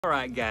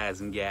Alright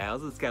guys and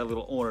gals, it's got a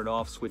little on and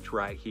off switch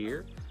right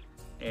here,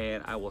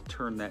 and I will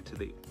turn that to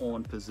the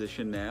on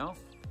position now.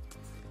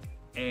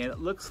 And it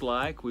looks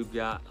like we've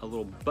got a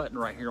little button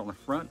right here on the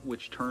front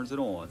which turns it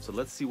on. So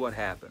let's see what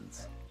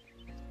happens.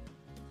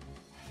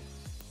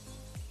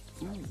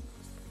 Ooh,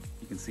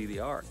 you can see the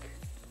arc.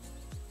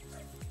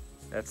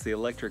 That's the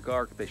electric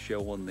arc they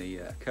show on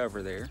the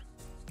cover there.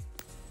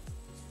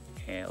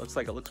 And it looks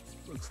like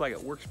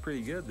it works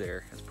pretty good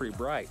there. It's pretty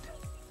bright.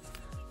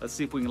 Let's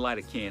see if we can light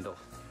a candle.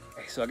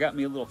 Okay, so I got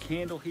me a little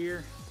candle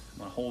here. I'm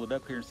gonna hold it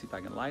up here and see if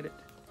I can light it.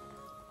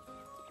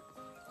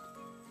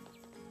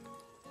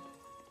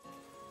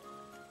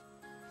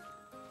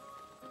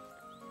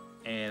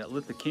 And it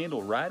lit the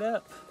candle right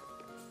up.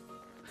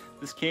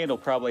 This candle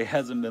probably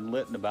hasn't been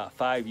lit in about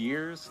 5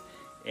 years,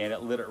 and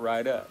it lit it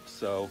right up.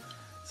 So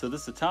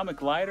this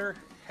atomic lighter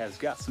has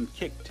got some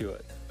kick to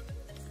it.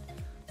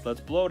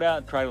 Let's blow it out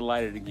and try to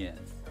light it again.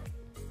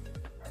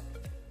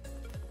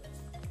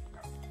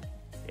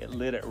 It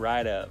lit it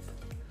right up.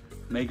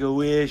 Make a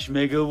wish,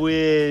 make a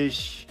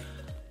wish.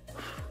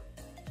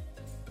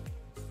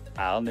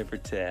 I'll never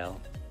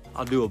tell.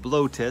 I'll do a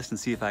blow test and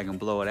see if I can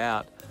blow it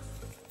out.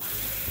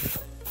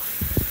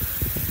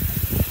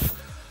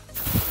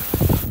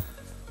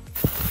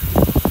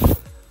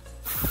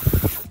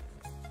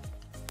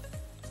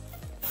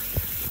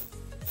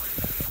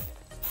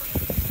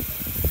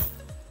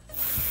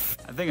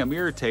 I think I'm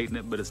irritating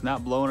it, but it's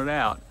not blowing it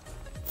out.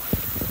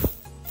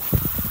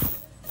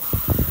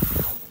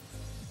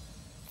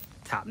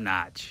 Top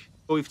notch.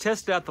 Well, we've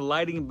tested out the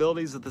lighting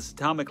abilities of this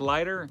atomic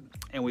lighter,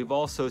 and we've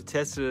also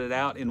tested it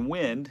out in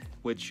wind,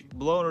 which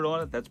blowing it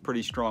on it, that's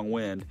pretty strong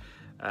wind.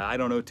 I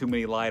don't know too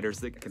many lighters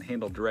that can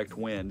handle direct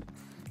wind.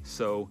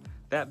 So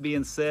that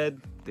being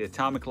said, the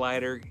atomic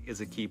lighter is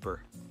a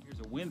keeper. Here's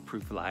a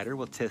windproof lighter,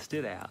 we'll test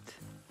it out.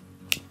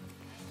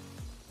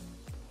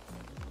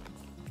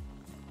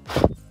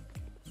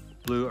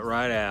 Blew it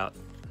right out.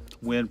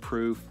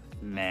 Windproof,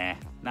 nah,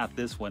 not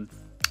this one.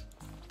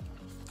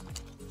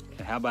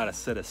 And how about a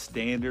set of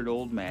standard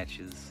old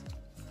matches?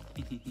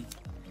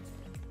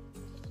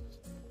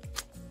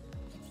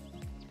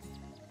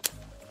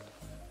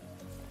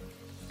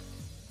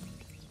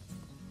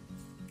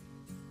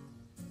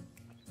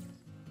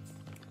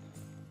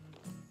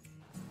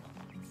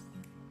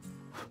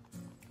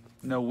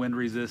 No wind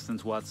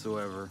resistance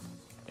whatsoever.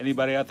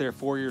 Anybody out there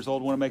 4 years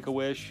old want to make a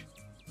wish?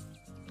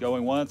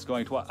 Going once,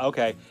 going twice.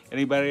 Okay,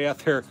 anybody out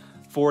there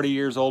 40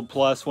 years old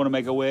plus want to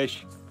make a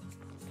wish?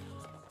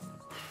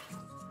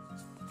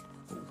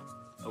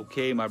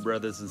 Okay, my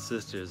brothers and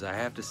sisters, I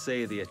have to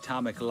say the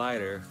atomic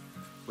lighter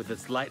with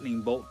its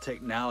lightning bolt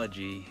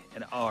technology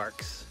and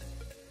arcs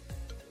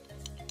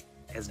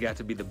has got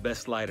to be the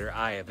best lighter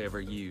I have ever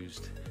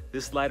used.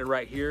 This lighter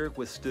right here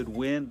withstood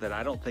wind that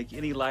I don't think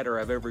any lighter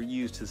I've ever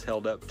used has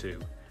held up to.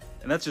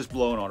 And that's just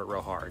blowing on it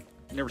real hard.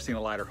 Never seen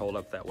a lighter hold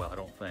up that well, I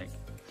don't think.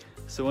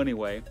 So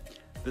anyway,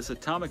 this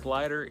atomic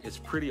lighter is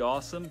pretty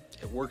awesome.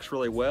 It works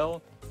really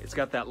well. It's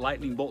got that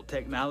lightning bolt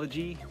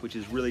technology, which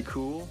is really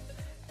cool.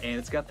 And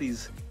it's got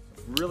these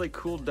really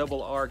cool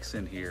double arcs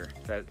in here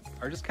that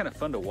are just kind of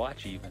fun to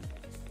watch even.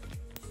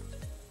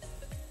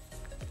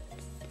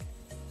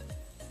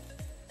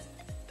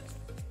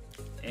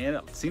 And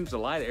it seems to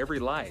light every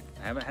light.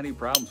 I haven't had any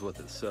problems with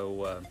it.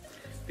 So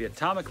the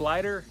atomic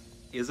lighter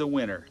is a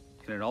winner.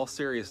 And in all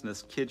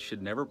seriousness, kids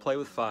should never play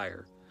with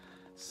fire.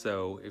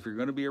 So if you're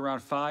going to be around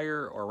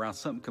fire or around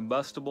something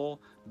combustible,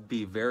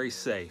 be very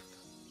safe.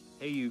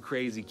 Hey you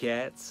crazy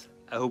cats.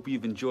 I hope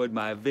you've enjoyed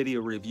my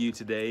video review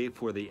today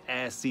for the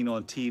As Seen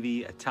on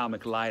TV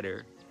atomic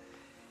lighter.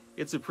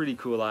 It's a pretty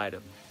cool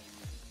item.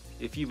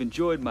 If you've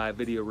enjoyed my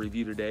video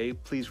review today,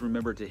 please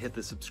remember to hit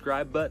the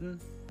subscribe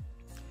button,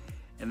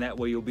 and that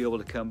way you'll be able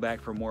to come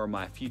back for more of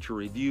my future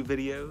review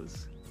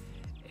videos.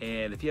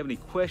 And if you have any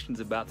questions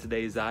about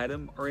today's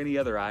item or any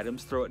other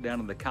items, throw it down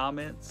in the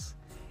comments.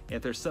 And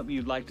if there's something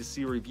you'd like to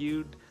see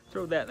reviewed,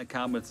 throw that in the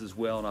comments as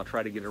well, and I'll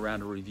try to get around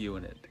to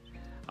reviewing it.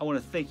 I want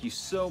to thank you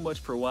so much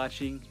for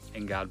watching,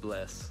 and God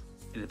bless.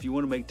 And if you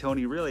want to make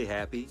Tony really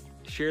happy,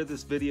 share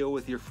this video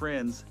with your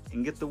friends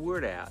and get the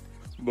word out.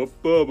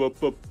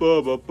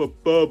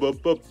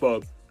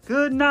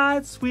 Good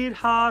night,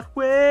 sweetheart.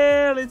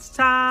 Well, it's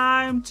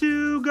time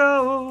to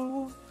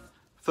go.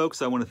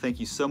 Folks, I want to thank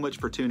you so much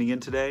for tuning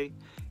in today.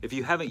 If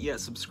you haven't yet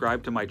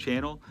subscribed to my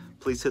channel,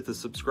 please hit the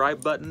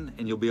subscribe button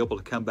and you'll be able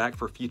to come back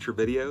for future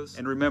videos.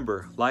 And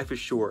remember, life is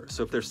short,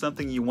 so if there's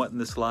something you want in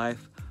this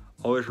life,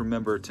 always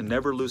remember to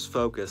never lose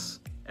focus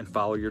and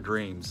follow your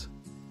dreams.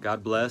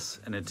 God bless,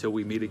 and until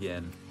we meet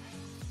again.